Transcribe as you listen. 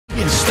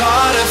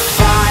Start a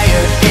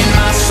fire in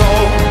my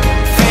soul,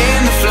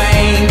 fan the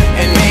flame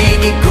and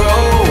make it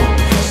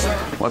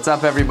grow. What's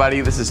up,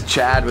 everybody? This is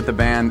Chad with the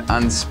band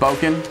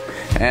Unspoken,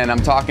 and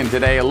I'm talking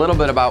today a little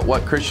bit about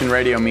what Christian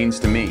radio means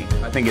to me.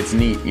 I think it's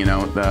neat, you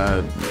know,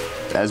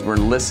 as we're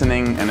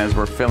listening and as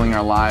we're filling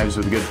our lives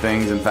with good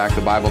things. In fact,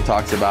 the Bible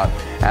talks about,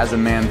 as a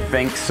man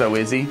thinks, so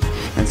is he.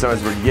 And so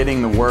as we're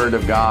getting the Word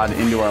of God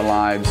into our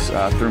lives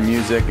through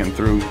music and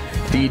through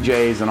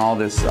DJs and all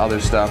this other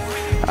stuff,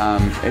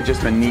 it's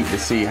just been neat to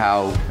see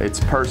how it's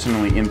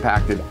personally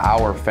impacted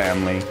our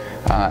family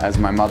as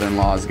my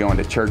mother-in-law is going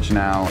to church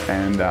now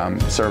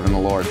and serving the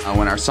Lord.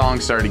 When our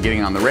songs started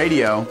getting on the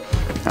radio,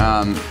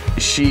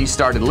 she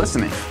started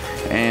listening.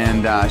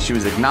 And she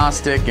was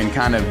agnostic and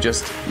kind of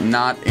just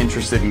not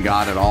interested in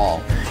God at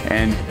all.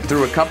 And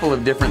through a couple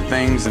of different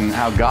things and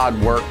how God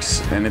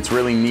works, and it's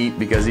really neat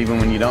because even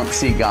when you don't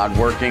see God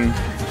working,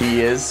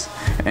 He is.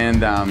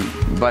 And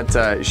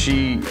but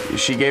she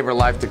gave her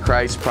life to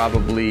Christ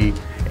probably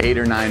 8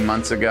 or 9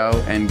 months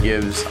ago and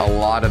gives a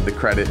lot of the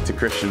credit to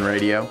Christian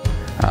radio.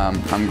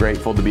 I'm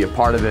grateful to be a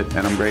part of it,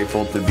 and I'm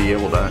grateful to be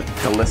able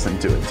to listen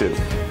to it too.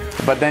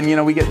 But then, you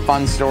know, we get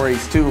fun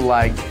stories too,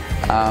 like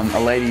a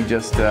lady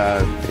just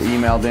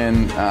emailed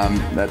in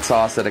that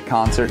saw us at a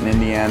concert in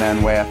Indiana,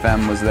 and Way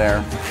FM was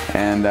there,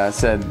 and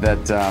said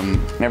that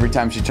every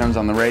time she turns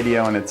on the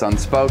radio and it's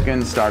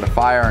Unspoken, Start a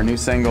Fire, our new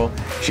single,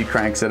 she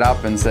cranks it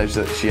up and says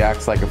that she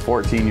acts like a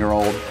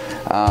 14-year-old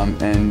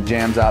and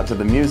jams out to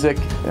the music,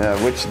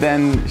 which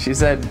then she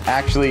said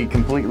actually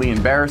completely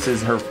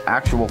embarrasses her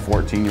actual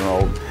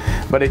 14-year-old.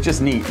 But it's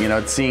just neat, you know,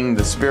 it's seeing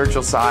the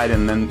spiritual side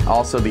and then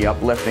also the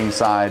uplifting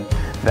side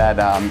that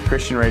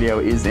Christian radio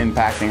is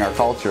impacting our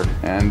culture.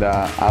 And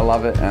I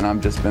love it, and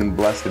I've just been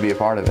blessed to be a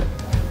part of it.